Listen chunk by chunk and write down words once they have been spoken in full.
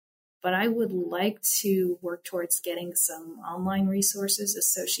but I would like to work towards getting some online resources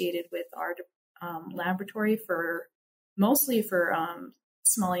associated with our laboratory mostly for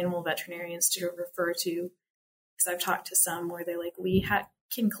small animal veterinarians to refer to, because I've talked to some where they're like,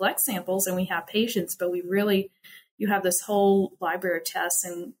 can collect samples and we have patients, but you have this whole library of tests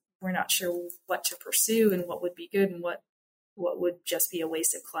and we're not sure what to pursue and what would be good and what would just be a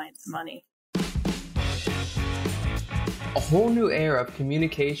waste of clients' money. A whole new era of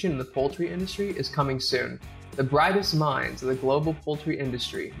communication in the poultry industry is coming soon. The brightest minds of the global poultry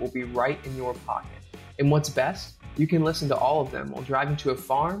industry will be right in your pocket. And what's best? You can listen to all of them while driving to a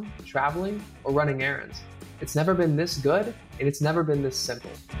farm, traveling, or running errands. It's never been this good, and it's never been this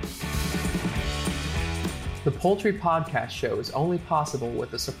simple. The Poultry Podcast Show is only possible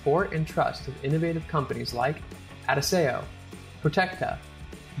with the support and trust of innovative companies like Adiseo, Protecta,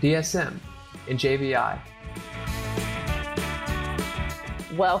 DSM, and JVI.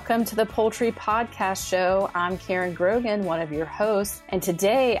 Welcome to the Poultry Podcast Show. I'm Karen Grogan, one of your hosts, and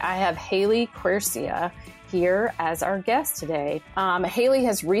today I have Hailey Quercia here as our guest today. Hailey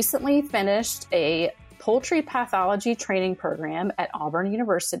has recently finished a poultry pathology training program at Auburn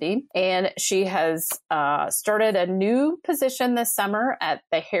University, and she has started a new position this summer at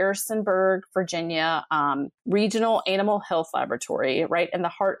the Harrisonburg, Virginia Regional Animal Health Laboratory, right in the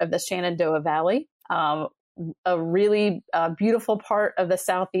heart of the Shenandoah Valley. A really beautiful part of the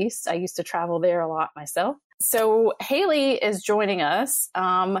Southeast. I used to travel there a lot myself. So Hailey is joining us.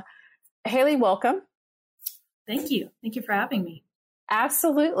 Hailey, welcome. Thank you. Thank you for having me.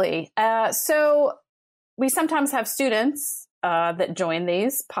 Absolutely. So we sometimes have students that join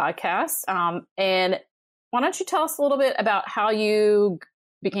these podcasts. And why don't you tell us a little bit about how you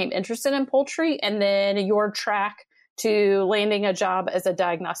became interested in poultry and then your track to landing a job as a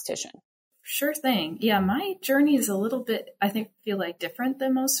diagnostician? Sure thing. Yeah, my journey is a little bit, feel like different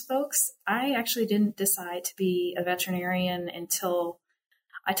than most folks. I actually didn't decide to be a veterinarian until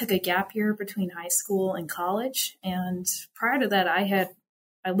I took a gap year between high school and college. And prior to that,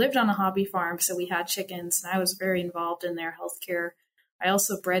 I lived on a hobby farm, so we had chickens, and I was very involved in their healthcare. I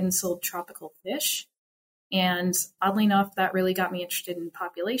also bred and sold tropical fish. And oddly enough, that really got me interested in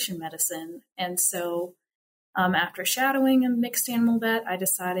population medicine. And so after shadowing a mixed animal vet, I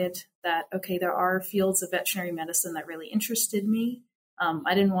decided that, okay, there are fields of veterinary medicine that really interested me.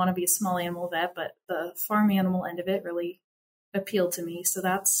 I didn't want to be a small animal vet, but the farm animal end of it really appealed to me. So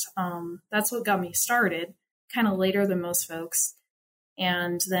that's what got me started, kind of later than most folks.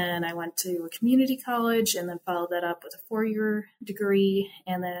 And then I went to a community college and then followed that up with a 4-year degree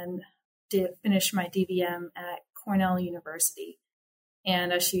and then finish my DVM at Cornell University.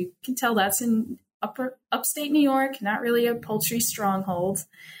 And as you can tell, that's in upstate New York, not really a poultry stronghold.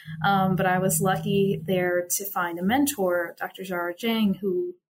 But I was lucky there to find a mentor, Dr. Zara Zhang,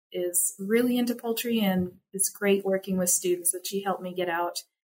 who is really into poultry and is great working with students, that she helped me get out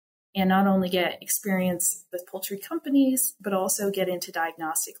and not only get experience with poultry companies, but also get into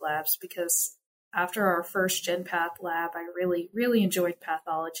diagnostic labs, because after our first GenPath lab, I really, really enjoyed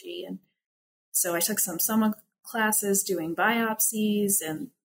pathology. And so I took some summer classes doing biopsies and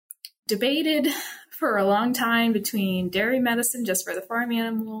debated for a long time between dairy medicine, just for the farm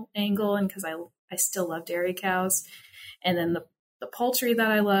animal angle, and because I still love dairy cows, and then the poultry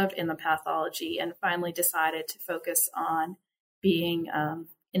that I loved and the pathology, and finally decided to focus on being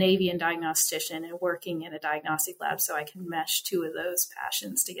an avian diagnostician and working in a diagnostic lab so I can mesh two of those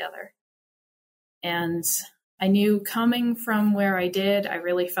passions together. And I knew coming from where I did, I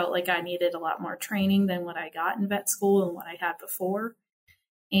really felt like I needed a lot more training than what I got in vet school and what I had before.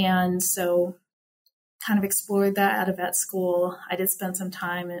 And so kind of explored that out of vet school. I did spend some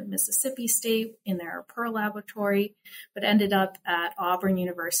time at Mississippi State in their Pearl laboratory, but ended up at Auburn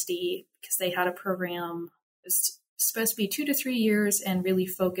University because they had a program. It was supposed to be 2 to 3 years and really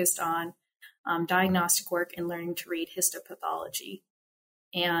focused on diagnostic work and learning to read histopathology.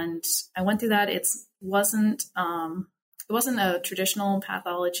 And I went through that. It wasn't a traditional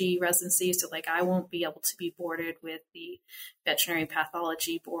pathology residency, so like I won't be able to be boarded with the veterinary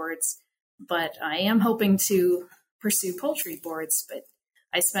pathology boards, but I am hoping to pursue poultry boards. But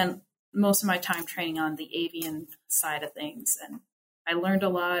I spent most of my time training on the avian side of things, and I learned a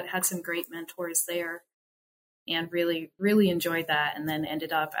lot, had some great mentors there, and really, really enjoyed that. And then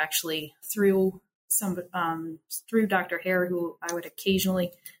ended up actually through Dr. Hare, who I would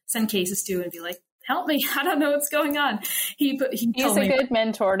occasionally send cases to and be like, help me, I don't know what's going on. He's a good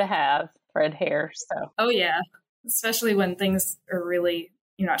mentor to have, Fred Hare. So. Oh yeah, especially when things are really,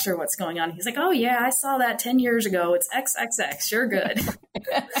 you're not sure what's going on. He's like, oh yeah, I saw that 10 years ago. It's XXX. You're good.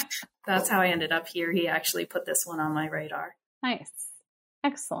 That's how I ended up here. He actually put this one on my radar. Nice.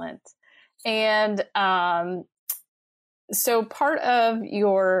 Excellent. And so part of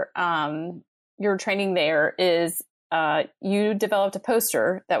your training there is you developed a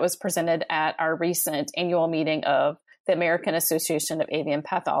poster that was presented at our recent annual meeting of the American Association of Avian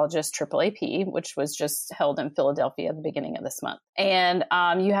Pathologists, AAAP, which was just held in Philadelphia at the beginning of this month. And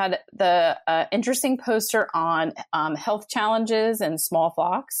you had the interesting poster on health challenges in small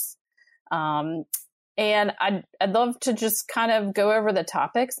flocks. And I'd love to just kind of go over the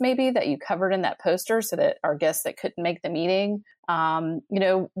topics maybe that you covered in that poster so that our guests that couldn't make the meeting,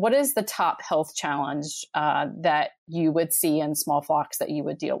 what is the top health challenge that you would see in small flocks that you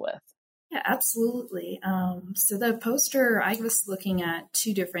would deal with? Yeah, absolutely. So the poster, I was looking at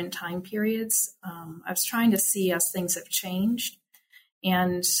two different time periods. I was trying to see as things have changed.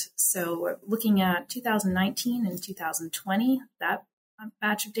 And so looking at 2019 and 2020, that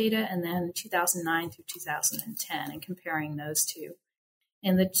batch of data, and then 2009 through 2010, and comparing those two.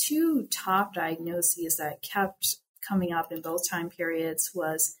 And the two top diagnoses that kept coming up in both time periods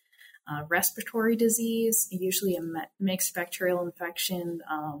was respiratory disease, usually a mixed bacterial infection.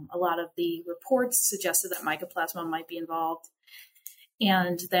 A lot of the reports suggested that mycoplasma might be involved,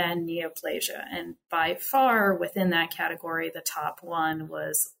 and then neoplasia. And by far within that category, the top one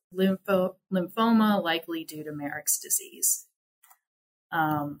was lymphoma, likely due to Marek's disease.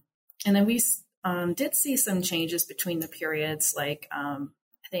 And then we did see some changes between the periods, like I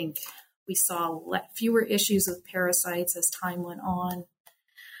think we saw fewer issues with parasites as time went on,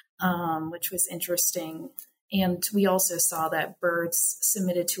 which was interesting. And we also saw that birds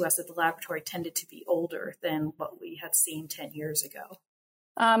submitted to us at the laboratory tended to be older than what we had seen 10 years ago.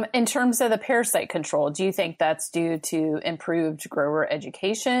 In terms of the parasite control, do you think that's due to improved grower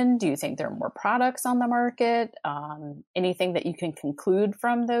education? Do you think there are more products on the market? Anything that you can conclude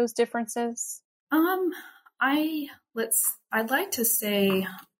from those differences? I'd like to say,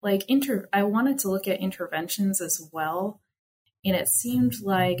 I wanted to look at interventions as well. And it seemed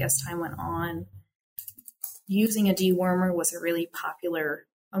like as time went on, using a dewormer was a really popular,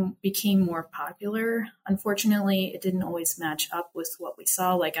 became more popular. Unfortunately, it didn't always match up with what we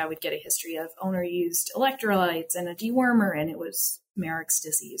saw. Like I would get a history of owner used electrolytes and a dewormer, and it was Marek's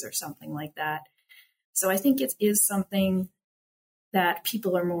disease or something like that. So I think it is something that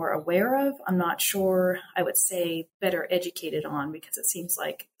people are more aware of. I'm not sure, I would say better educated on, because it seems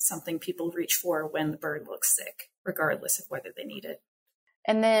like something people reach for when the bird looks sick, regardless of whether they need it.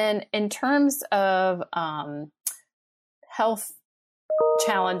 And then in terms of health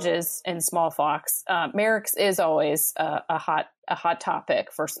challenges in small flocks, Marek's is always a hot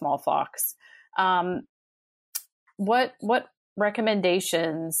topic for small flocks. What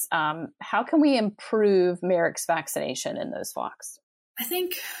recommendations? How can we improve Marek's vaccination in those flocks? I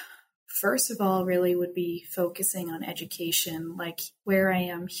think first of all, really would be focusing on education. Like where I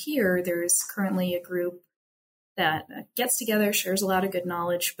am here, there's currently a group that gets together, shares a lot of good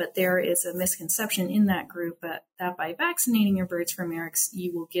knowledge, but there is a misconception in that group that by vaccinating your birds for Marek's,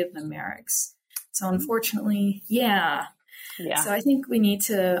 you will give them Marek's. So unfortunately, yeah. So I think we need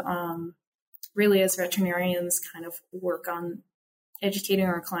to really, as veterinarians, kind of work on educating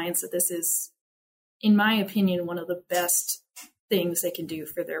our clients that this is, in my opinion, one of the best things they can do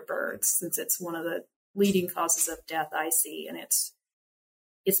for their birds, since it's one of the leading causes of death I see, and it's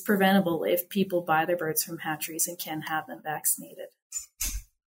preventable if people buy their birds from hatcheries and can have them vaccinated.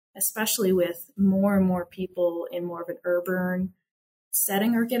 Especially with more and more people in more of an urban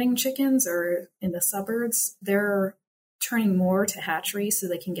setting are getting chickens, or in the suburbs, they're turning more to hatcheries so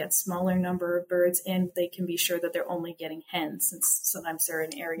they can get smaller number of birds, and they can be sure that they're only getting hens, since sometimes they're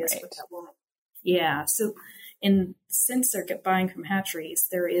in areas where that won't. Yeah, so since they're buying from hatcheries,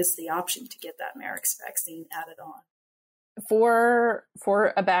 there is the option to get that Marek's vaccine added on. For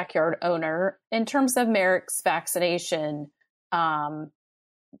a backyard owner, in terms of Marek's vaccination, we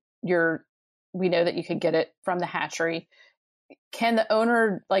know that you could get it from the hatchery. Can the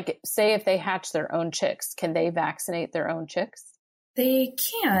owner, say if they hatch their own chicks, can they vaccinate their own chicks? They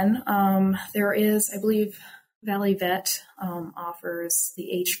can. There is, I believe, Valley Vet offers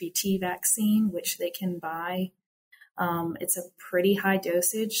the HVT vaccine, which they can buy. It's a pretty high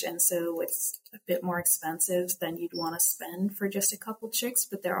dosage, and so it's a bit more expensive than you'd want to spend for just a couple chicks.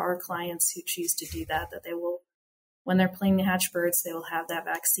 But there are clients who choose to do that they will, when they're planning to hatch birds, they will have that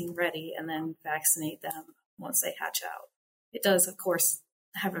vaccine ready and then vaccinate them once they hatch out. It does, of course,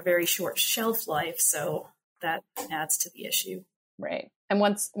 have a very short shelf life, so that adds to the issue. Right. And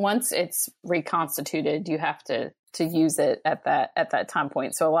once it's reconstituted, you have to use it at that time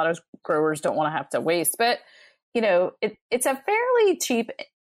point. So a lot of growers don't want to have to waste, but it's a fairly cheap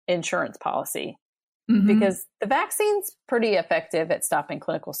insurance policy. because the vaccine's pretty effective at stopping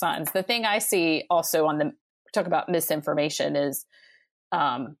clinical signs. The thing I see also talk about misinformation is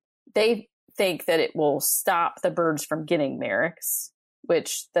they think that it will stop the birds from getting Marek's,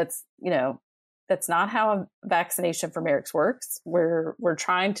 which that's not how a vaccination for Marek's works. We're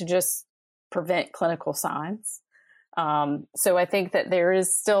trying to just prevent clinical signs. So I think that there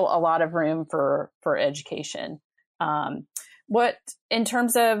is still a lot of room for education. What, in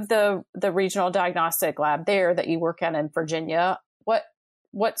terms of the regional diagnostic lab there that you work at in Virginia,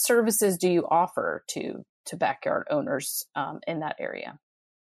 what services do you offer to backyard owners in that area?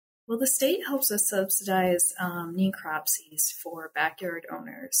 Well, the state helps us subsidize necropsies for backyard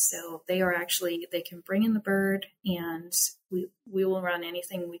owners. So they can bring in the bird, and we will run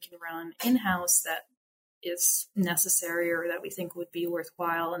anything we can run in-house that is necessary or that we think would be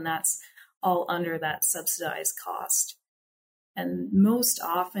worthwhile, and that's all under that subsidized cost. And most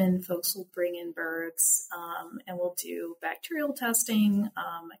often, folks will bring in birds, and we'll do bacterial testing,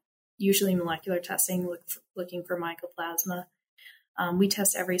 usually molecular testing, looking for mycoplasma. We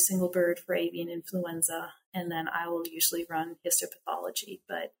test every single bird for avian influenza, and then I will usually run histopathology.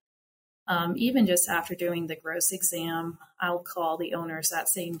 But even just after doing the gross exam, I'll call the owners that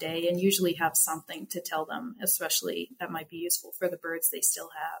same day and usually have something to tell them, especially that might be useful for the birds they still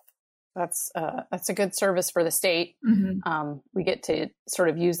have. That's a good service for the state. Mm-hmm. We get to sort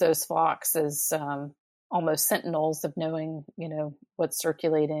of use those flocks as almost sentinels of knowing, what's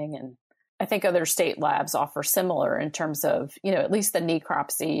circulating. And I think other state labs offer similar in terms of, at least the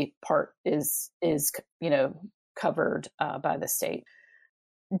necropsy part is covered by the state.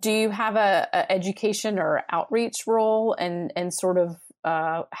 Do you have a education or outreach role, and sort of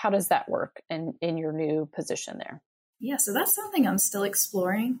how does that work in your new position there? Yeah, so that's something I'm still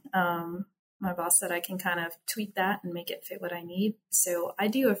exploring. My boss said I can kind of tweak that and make it fit what I need. So I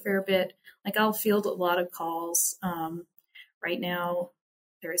do a fair bit. Like, I'll field a lot of calls. Right now,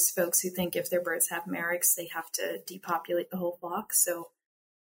 there's folks who think if their birds have Marek's, they have to depopulate the whole flock. So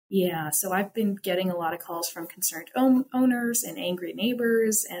I've been getting a lot of calls from concerned owners and angry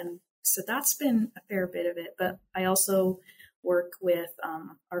neighbors. And so that's been a fair bit of it. But I also work with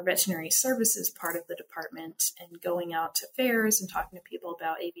our veterinary services part of the department and going out to fairs and talking to people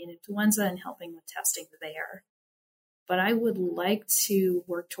about avian influenza and helping with testing there. But I would like to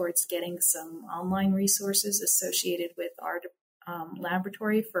work towards getting some online resources associated with our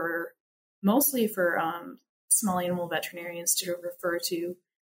laboratory mostly for small animal veterinarians to refer to,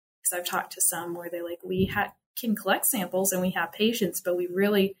 because I've talked to some where they're like, we can collect samples and we have patients, but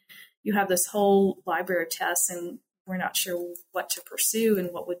you have this whole library of tests and we're not sure what to pursue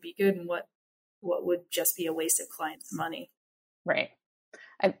and what would be good and what would just be a waste of clients' money. Right.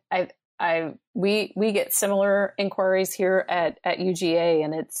 We get similar inquiries here at UGA,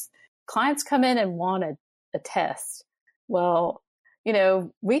 and it's clients come in and want a test. Well,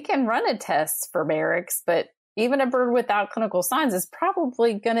 we can run a test for Marek's, but even a bird without clinical signs is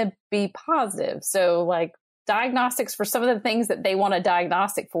probably going to be positive. So like diagnostics for some of the things that they want a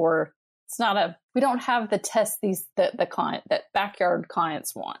diagnostic for, we don't have the tests that backyard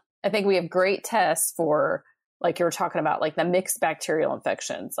clients want. I think we have great tests for, like you were talking about, like the mixed bacterial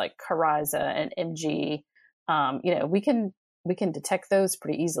infections like Quercia and MG. We can detect those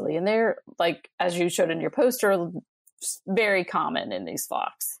pretty easily. And they're, like, as you showed in your poster, very common in these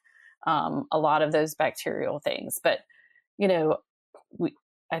flocks. A lot of those bacterial things, but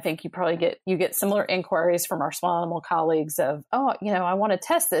I think you get similar inquiries from our small animal colleagues of, I want to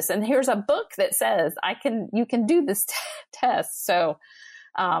test this, and here's a book that says you can do this test. So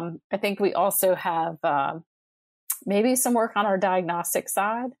I think we also have maybe some work on our diagnostic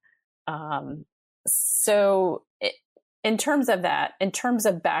side. In terms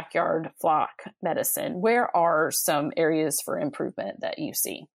of backyard flock medicine, where are some areas for improvement that you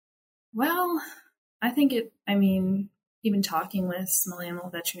see? Well, I think even talking with small animal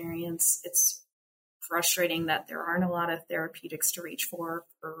veterinarians, it's frustrating that there aren't a lot of therapeutics to reach for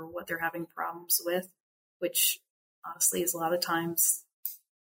what they're having problems with, which honestly is a lot of times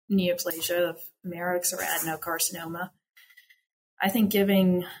neoplasia of Marek's or adenocarcinoma. I think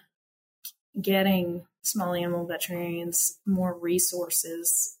getting small animal veterinarians more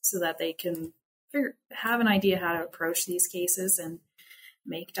resources so that they can have an idea how to approach these cases and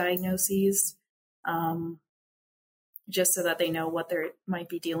make diagnoses, just so that they know what they might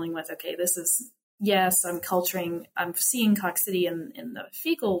be dealing with. Okay, I'm seeing coccidia in the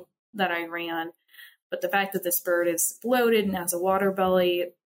fecal that I ran, but the fact that this bird is bloated and has a water belly,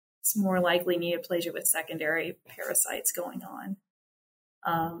 it's more likely neoplasia with secondary parasites going on.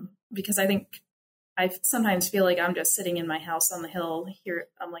 Because I think I sometimes feel like I'm just sitting in my house on the hill here.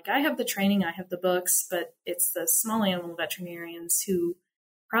 I'm like, I have the training, I have the books, but it's the small animal veterinarians who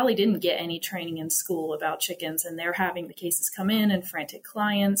probably didn't get any training in school about chickens, and they're having the cases come in and frantic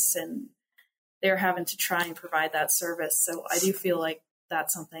clients, and they're having to try and provide that service. So I do feel like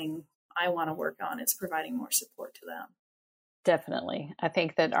that's something I want to work on, is providing more support to them. Definitely. I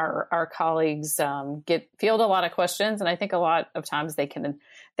think that our colleagues field a lot of questions, and I think a lot of times they can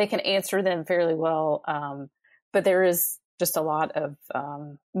answer them fairly well. But there is just a lot of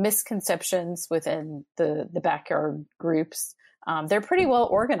misconceptions within the backyard groups. They're pretty well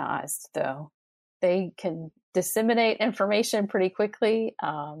organized, though. They can disseminate information pretty quickly.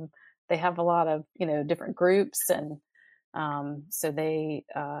 They have a lot of different groups, and so they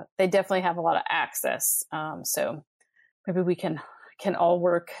definitely have a lot of access. So maybe we can all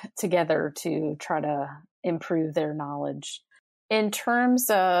work together to try to improve their knowledge. In terms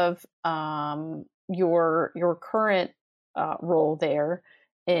of your current role there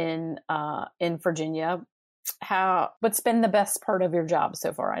in Virginia, what's been the best part of your job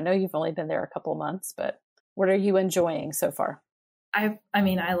so far? I know you've only been there a couple of months, but what are you enjoying so far? I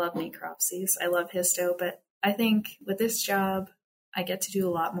love necropsies. I love histo, but I think with this job, I get to do a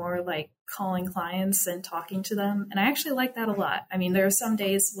lot more like calling clients and talking to them. And I actually like that a lot. I mean, there are some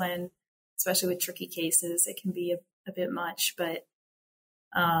days when, especially with tricky cases, it can be a bit much, but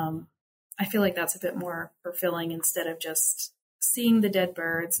I feel like that's a bit more fulfilling instead of just seeing the dead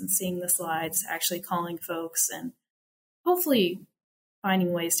birds and seeing the slides, actually calling folks and hopefully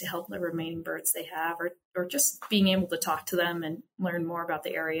finding ways to help the remaining birds they have, or just being able to talk to them and learn more about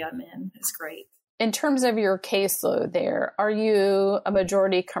the area I'm in is great. In terms of your caseload there, are you a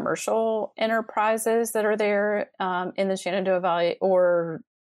majority commercial enterprises that are there in the Shenandoah Valley, or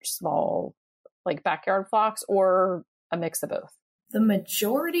small like backyard flocks, or a mix of both? The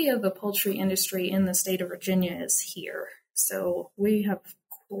majority of the poultry industry in the state of Virginia is here. So we have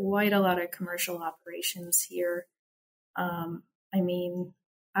quite a lot of commercial operations here.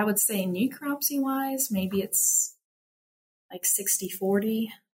 I would say necropsy-wise, maybe it's like 60-40,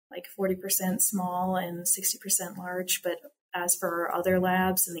 like 40% small and 60% large. But as for our other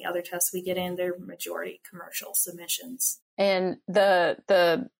labs and the other tests we get in, they're majority commercial submissions. And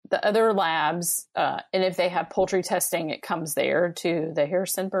the other labs, and if they have poultry testing, it comes there to the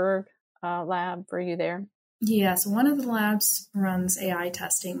Harrisonburg lab. Were you there? Yeah, so one of the labs runs AI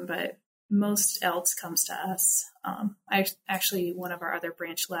testing, but most else comes to us. One of our other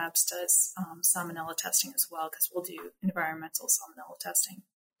branch labs does salmonella testing as well, because we'll do environmental salmonella testing.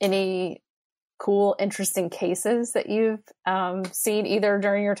 Any cool, interesting cases that you've seen either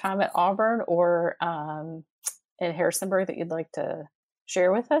during your time at Auburn or in Harrisonburg that you'd like to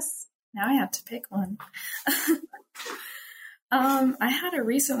share with us? Now I have to pick one. I had a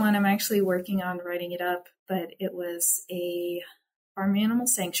recent one. I'm actually working on writing it up, but it was a farm animal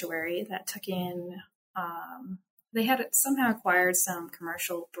sanctuary that took in, they had somehow acquired some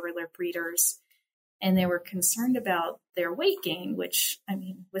commercial broiler breeders, and they were concerned about their weight gain, which, I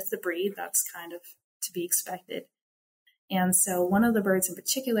mean, with the breed, that's kind of to be expected. And so one of the birds in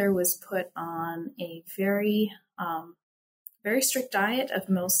particular was put on a very strict diet of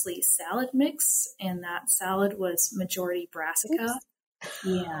mostly salad mix, and that salad was majority brassica. Oops.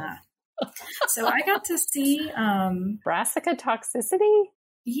 Yeah. So I got to see brassica toxicity.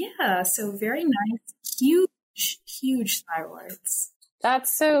 Yeah, so very nice, huge thyroids.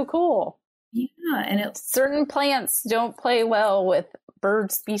 That's so cool. Yeah, and certain plants don't play well with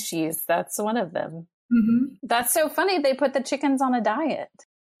bird species. That's one of them. Mm-hmm. That's so funny. They put the chickens on a diet.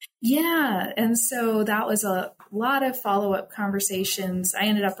 Yeah, and so that was a lot of follow-up conversations. I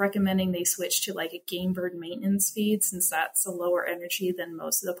ended up recommending they switch to like a game bird maintenance feed, since that's a lower energy than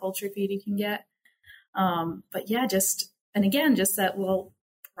most of the poultry feed you can get. But yeah, just that, well,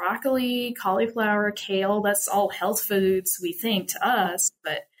 broccoli, cauliflower, kale, that's all health foods, we think, to us,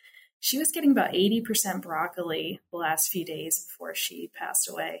 but she was getting about 80% broccoli the last few days before she passed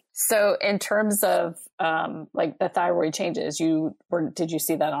away. So in terms of like the thyroid changes, did you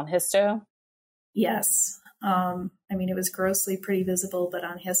see that on histo? Yes. It was grossly pretty visible, but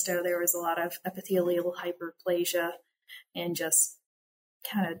on histo, there was a lot of epithelial hyperplasia and just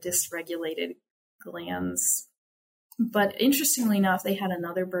kind of dysregulated glands. But interestingly enough, they had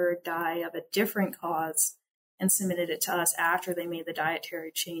another bird die of a different cause and submitted it to us after they made the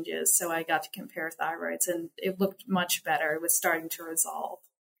dietary changes. So I got to compare thyroids, and it looked much better. It was starting to resolve,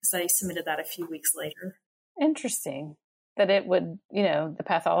 because I submitted that a few weeks later. Interesting. That it would, the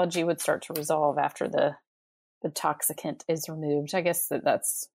pathology would start to resolve after the toxicant is removed. I guess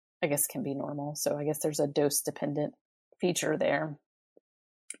that's can be normal. So I guess there's a dose dependent feature there.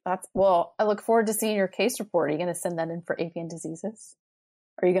 Well, I look forward to seeing your case report. Are you going to send that in for avian diseases?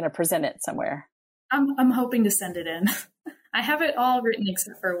 Or are you going to present it somewhere? I'm hoping to send it in. I have it all written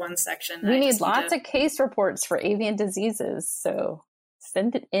except for one section. We need lots of case reports for avian diseases. So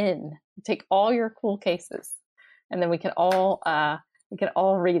send it in. Take all your cool cases, and then we can all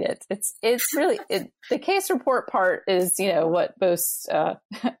read it. It's really the case report part is, what most, I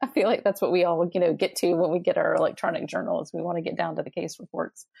feel like that's what we all, get to when we get our electronic journals. We want to get down to the case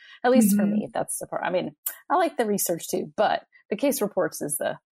reports, at least for me, that's the part. I mean, I like the research too, but the case reports is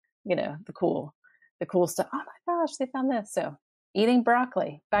the cool stuff. Oh my gosh, they found this. So eating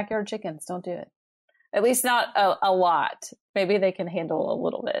broccoli, backyard chickens, don't do it. At least not a lot. Maybe they can handle a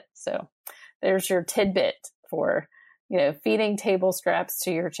little bit. So there's your tidbit for, feeding table scraps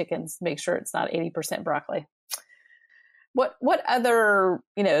to your chickens. Make sure it's not 80% broccoli. What other,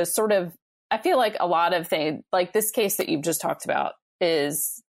 sort of, I feel like a lot of things, like this case that you've just talked about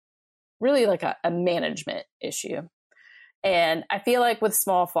is really like a management issue. And I feel like with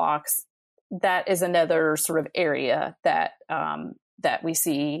small flocks, that is another sort of area that we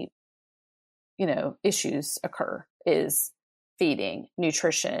see, issues occur, is feeding,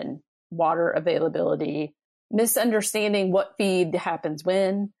 nutrition, water availability, misunderstanding what feed happens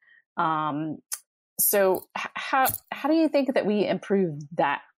when. So how do you think that we improve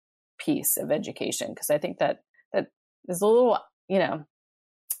that piece of education? Because I think that is a little,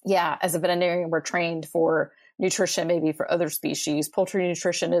 as a veterinarian, we're trained for nutrition, maybe for other species. Poultry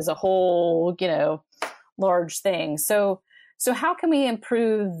nutrition is a whole, large thing. So how can we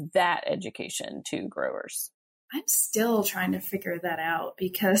improve that education to growers? I'm still trying to figure that out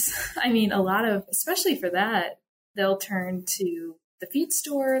because, a lot of, especially for that, they'll turn to the feed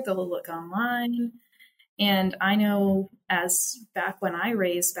store, they'll look online. And I know as back when I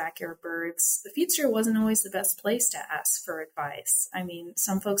raised backyard birds, the feed store wasn't always the best place to ask for advice.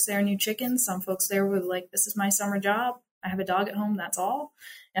 Some folks there knew chickens. Some folks there were like, this is my summer job. I have a dog at home. That's all.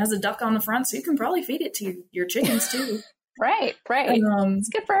 It has a duck on the front, so you can probably feed it to your chickens too. Right. It's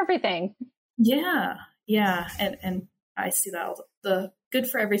good for everything. Yeah. And I see that the good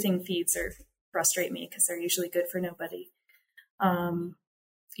for everything feeds frustrate me because they're usually good for nobody. I'm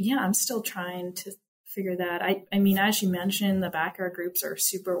still trying to figure that. As you mentioned, the backyard groups are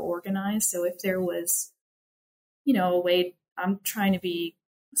super organized. So if there was, a way, I'm trying to be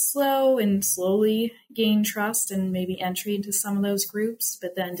slow and slowly gain trust and maybe entry into some of those groups,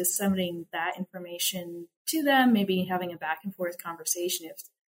 but then disseminating that information to them, maybe having a back and forth conversation.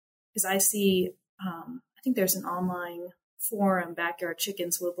 Because I see, I think there's an online forum, Backyard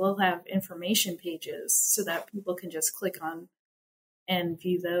Chickens, where we'll have information pages so that people can just click on and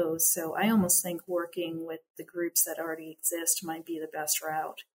view those. So I almost think working with the groups that already exist might be the best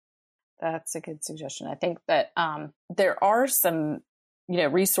route. That's a good suggestion. I think that there are some,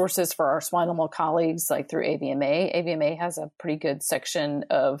 resources for our swine animal colleagues, like through AVMA. AVMA has a pretty good section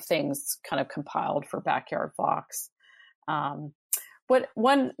of things kind of compiled for backyard flocks.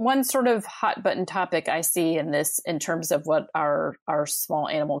 One sort of hot button topic I see in terms of what our small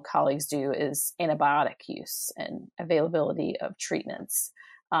animal colleagues do is antibiotic use and availability of treatments.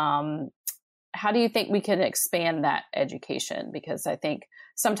 How do you think we can expand that education? Because I think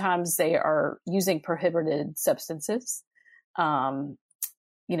sometimes they are using prohibited substances.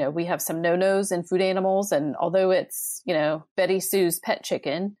 We have some no-nos in food animals, and although it's, Betty Sue's pet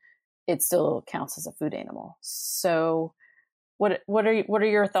chicken, it still counts as a food animal. So what are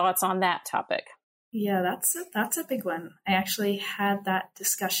your thoughts on that topic? Yeah, that's a big one. I actually had that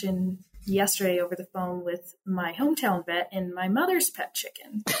discussion yesterday over the phone with my hometown vet and my mother's pet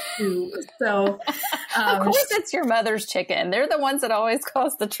chicken. Of course, it's your mother's chicken. They're the ones that always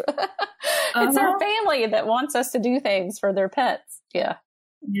cause the trouble. It's our family that wants us to do things for their pets. Yeah.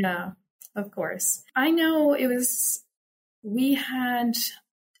 Yeah, of course. I know I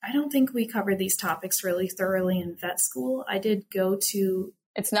don't think we covered these topics really thoroughly in vet school. I did go to...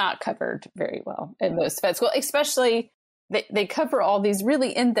 It's not covered very well in most vet school, especially they cover all these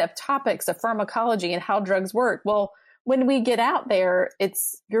really in-depth topics of pharmacology and how drugs work. Well, when we get out there,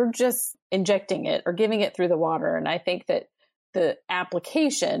 you're just injecting it or giving it through the water. And I think that the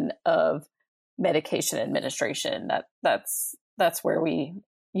application of medication administration, that's where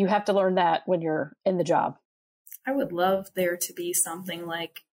you have to learn that when you're in the job. I would love there to be something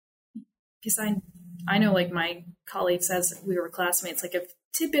like, because I know like my colleague says we were classmates, like if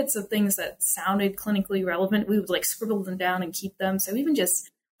tidbits of things that sounded clinically relevant, we would like scribble them down and keep them. So even just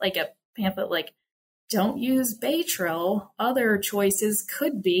like a pamphlet, like don't use Baytril. Other choices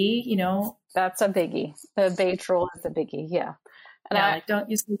could be, That's a biggie. The Baytril is a biggie. Yeah. And don't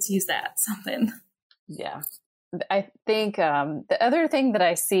use that, something. Yeah. I think the other thing that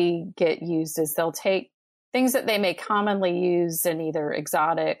I see get used is they'll take things that they may commonly use in either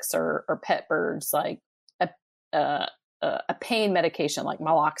exotics or pet birds, like a pain medication like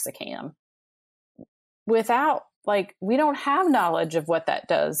meloxicam, without, like, we don't have knowledge of what that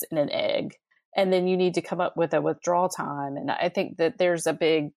does in an egg. And then you need to come up with a withdrawal time. And I think that there's a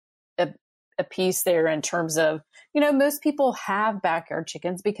big a piece there in terms of, most people have backyard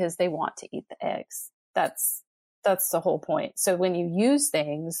chickens because they want to eat the eggs. That's the whole point. So when you use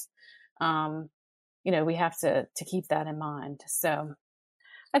things, we have to keep that in mind. So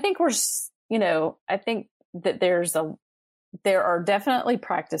I think I think that there are definitely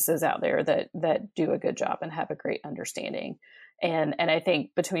practices out there that do a good job and have a great understanding. And I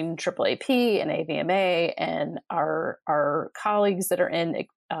think between AAAP and AVMA and our colleagues that are in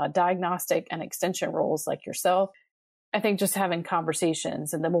diagnostic and extension roles like yourself, I think just having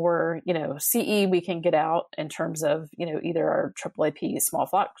conversations, and the more, CE we can get out in terms of, either our AAAP small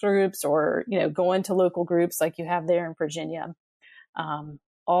flock groups or, going to local groups like you have there in Virginia,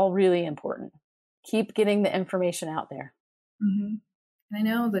 all really important. Keep getting the information out there. Mm-hmm. And I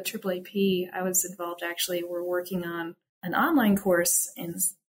know the AAAP, I was involved, actually, we're working on an online course in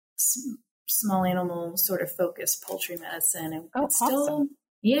small animal sort of focused poultry medicine. And it's awesome.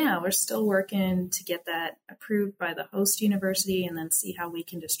 We're still working to get that approved by the host university and then see how we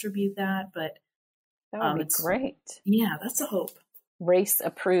can distribute that. But that would be great. Yeah, that's the hope. Race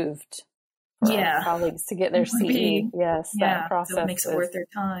approved for our colleagues to get their CE. That process. So it makes it worth their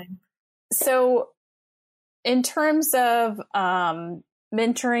time. So in terms of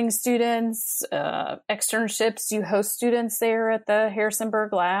mentoring students, externships, do you host students there at the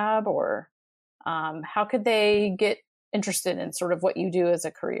Harrisonburg lab, or how could they get interested in sort of what you do as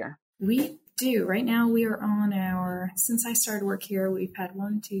a career? We do. Right now we are on since I started work here, we've had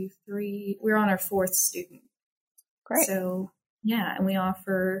 1, 2, 3, we're on our 4th student. Great. So and we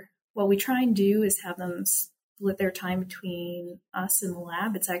offer, what we try and do is have them split their time between us and the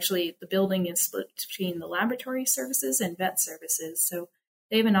lab. It's actually, the building is split between the laboratory services and vet services. So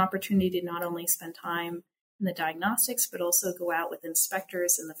they have an opportunity to not only spend time in the diagnostics, but also go out with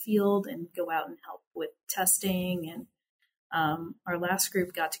inspectors in the field and go out and help with testing. And our last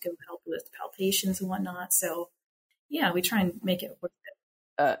group got to go help with palpations and whatnot. So we try and make it worth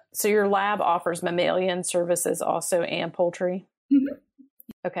it. So your lab offers mammalian services also and poultry? Mm-hmm.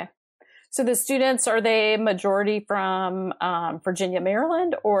 Okay. So the students, are they majority from Virginia,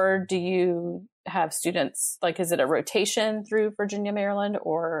 Maryland, or do you have students, like, is it a rotation through Virginia, Maryland,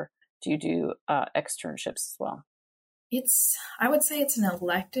 or do you do externships as well? I would say it's an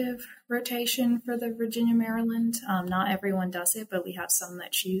elective rotation for the Virginia, Maryland. Not everyone does it, but we have some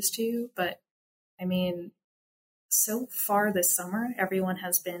that choose to. But I mean, so far this summer, everyone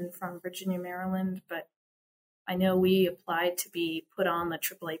has been from Virginia, Maryland, but I know we applied to be put on the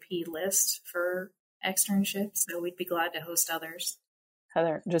AAAP list for externships, so we'd be glad to host others.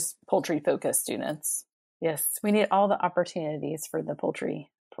 Other just poultry-focused students. Yes, we need all the opportunities for the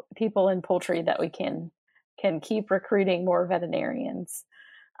people in poultry that we can keep recruiting more veterinarians.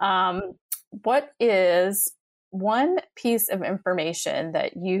 What is one piece of information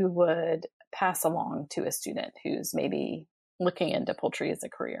that you would pass along to a student who's maybe looking into poultry as a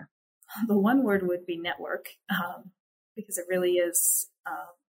career? The one word would be network, because it really is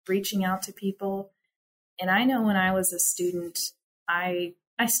reaching out to people. And I know when I was a student, I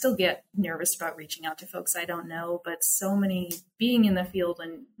still get nervous about reaching out to folks I don't know, but being in the field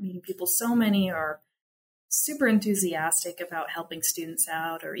and meeting people, so many are super enthusiastic about helping students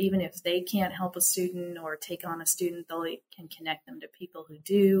out, or even if they can't help a student or take on a student, they can connect them to people who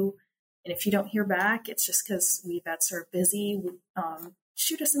do. And if you don't hear back, it's just because we vets are busy.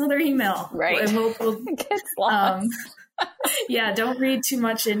 Shoot us another email. Right. And we'll don't read too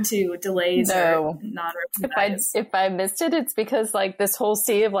much into delays or non-replies. If I missed it, it's because like this whole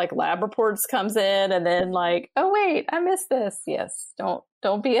sea of like lab reports comes in and then like, oh wait, I missed this. Yes.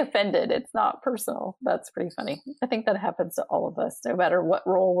 Don't be offended. It's not personal. That's pretty funny. I think that happens to all of us, no matter what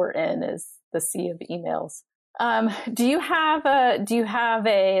role we're in, is the sea of emails. Do you have a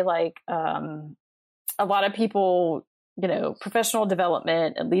lot of people, professional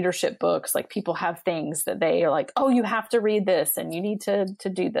development and leadership books, like people have things that they are like, oh, you have to read this and you need to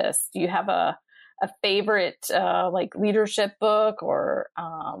do this. Do you have a favorite, like leadership book or,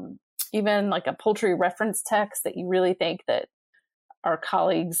 even like a poultry reference text that you really think that our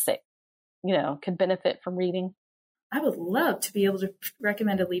colleagues that, could benefit from reading? I would love to be able to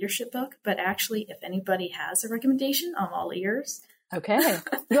recommend a leadership book, but actually if anybody has a recommendation, I'm all ears. Okay.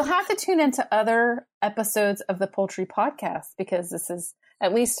 You'll have to tune into other episodes of the Poultry Podcast, because this is,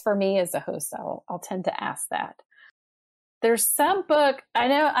 at least for me as a host, I'll tend to ask that. There's some book,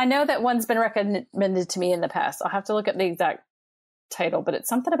 I know that one's been recommended to me in the past. I'll have to look up the exact title, but it's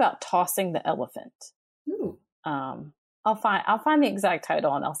something about tossing the elephant. Ooh. I'll find the exact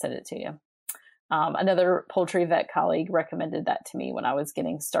title and I'll send it to you. Another poultry vet colleague recommended that to me when I was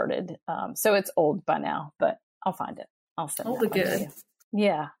getting started. So it's old by now, but I'll find it. I'll send it to you.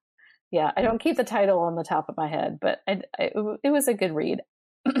 Yeah. Yeah. I don't keep the title on the top of my head, but it was a good read.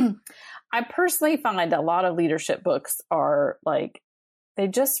 I personally find a lot of leadership books are like, they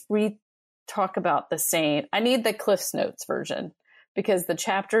just talk about the same. I need the Cliff's Notes version, because the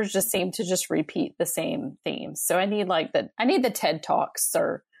chapters just seem to just repeat the same themes. So I need the TED Talks,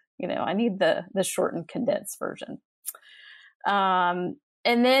 or, I need the short and condensed version. And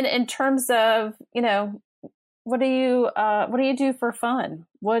then in terms of, what do you do for fun?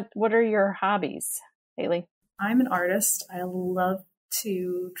 What are your hobbies, Hailey? I'm an artist. I love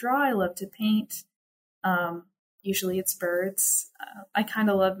to draw. I love to paint. Usually it's birds. I kind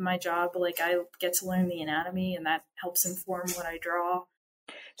of love my job. Like, I get to learn the anatomy, and that helps inform what I draw.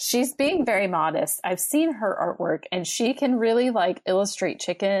 She's being very modest. I've seen her artwork, and she can really illustrate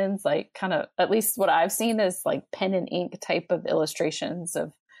chickens, kind of, at least what I've seen is pen and ink type of illustrations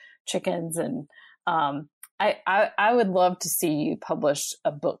of chickens. And I would love to see you publish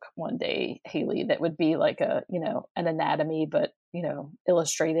a book one day, Hailey, that would be an anatomy, but,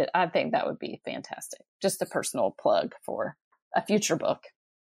 illustrated. I think that would be fantastic. Just a personal plug for a future book.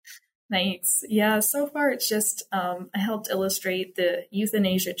 Thanks. Yeah, so far it's just, I helped illustrate the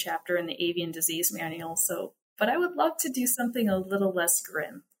euthanasia chapter in the avian disease manual. But I would love to do something a little less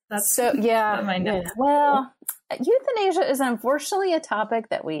grim. That's so, yeah. My next well, euthanasia is unfortunately a topic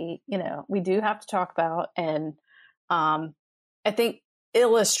that we do have to talk about. And I think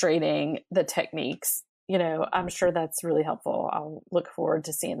illustrating the techniques, I'm sure that's really helpful. I'll look forward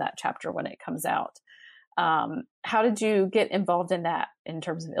to seeing that chapter when it comes out. How did you get involved in that in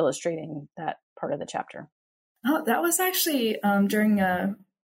terms of illustrating that part of the chapter? Oh, that was actually during a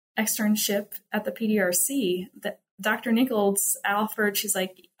externship at the PDRC. That Dr. Nichols offered. She's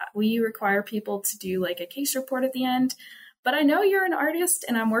like, "We require people to do a case report at the end, but I know you're an artist,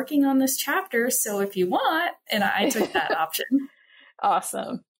 and I'm working on this chapter, so if you want," and I took that option.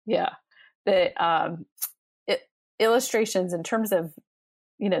 Awesome. Yeah. The illustrations in terms of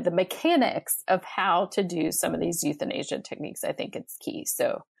the mechanics of how to do some of these euthanasia techniques, I think it's key.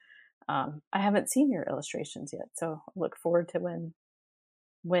 So I haven't seen your illustrations yet, so I look forward to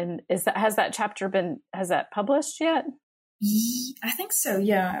has that published yet? I think so.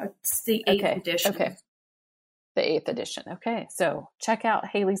 Yeah. It's the 8th edition. Okay. The 8th edition. Okay. So check out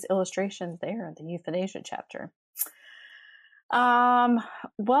Hailey's illustrations there in the euthanasia chapter.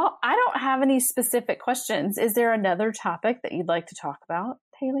 Well, I don't have any specific questions. Is there another topic that you'd like to talk about,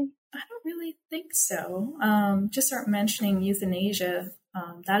 Hailey? I don't really think so. Just start mentioning euthanasia.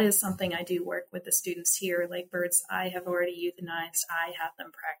 That is something I do work with the students here. Like birds I have already euthanized, I have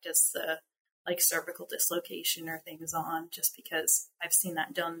them practice the cervical dislocation or things on, just because I've seen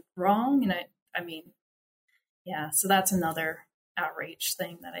that done wrong. And I mean, yeah, so that's another outrage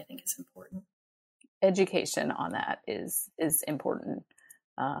thing that I think is important. Education on that is important.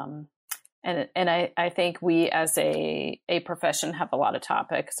 And I think we as a profession have a lot of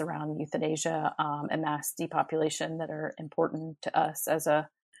topics around euthanasia and mass depopulation that are important to us as a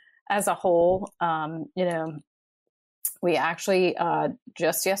whole. We actually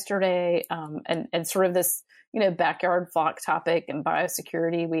just yesterday and sort of this backyard flock topic and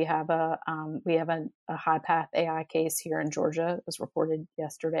biosecurity. We have a high path AI case here in Georgia that was reported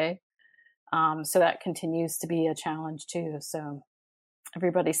yesterday. So that continues to be a challenge too. So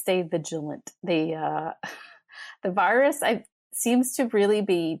everybody stay vigilant. The virus seems to really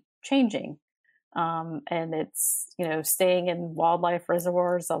be changing. And it's, staying in wildlife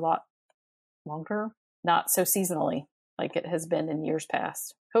reservoirs a lot longer, not so seasonally like it has been in years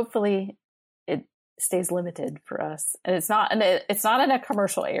past. Hopefully it stays limited for us. And it's not in a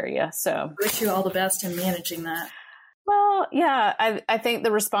commercial area. So wish you all the best in managing that. Well, yeah, I think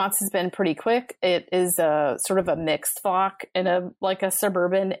the response has been pretty quick. It is a sort of a mixed flock in a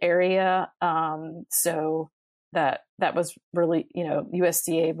suburban area. So that was really,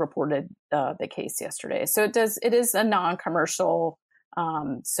 USDA reported the case yesterday. So it is a non-commercial.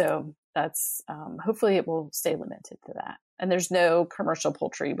 So that's hopefully it will stay limited to that. And there's no commercial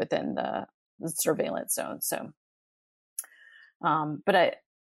poultry within the surveillance zone. So, but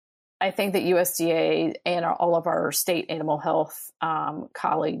I think that USDA and all of our state animal health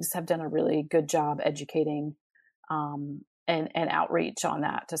colleagues have done a really good job educating and outreach on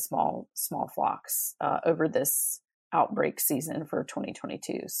that to small flocks over this outbreak season for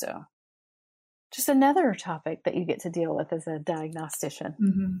 2022. So just another topic that you get to deal with as a diagnostician.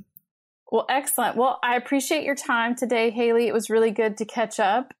 Mm-hmm. Well, excellent. Well, I appreciate your time today, Hailey. It was really good to catch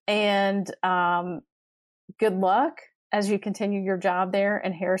up, and good luck as you continue your job there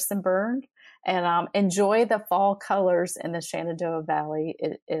in Harrisonburg, and enjoy the fall colors in the Shenandoah Valley.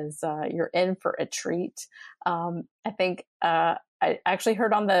 It is you're in for a treat. I think I actually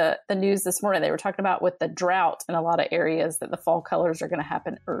heard on the news this morning, they were talking about with the drought in a lot of areas that the fall colors are going to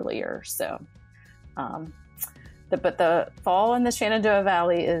happen earlier. So, but the fall in the Shenandoah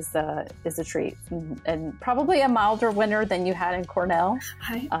Valley is a treat, and probably a milder winter than you had in Cornell.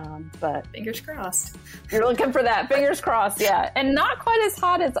 But fingers crossed. You're looking for that. Fingers crossed, yeah. And not quite as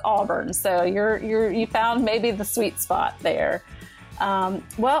hot as Auburn. So you found maybe the sweet spot there.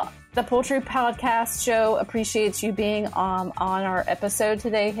 Well, the Poultry Podcast Show appreciates you being on our episode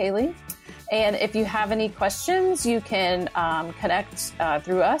today, Hailey. And if you have any questions, you can connect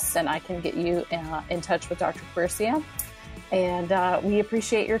through us, and I can get you in touch with Dr. Quercia. And we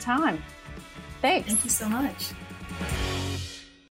appreciate your time. Thanks. Thank you so much.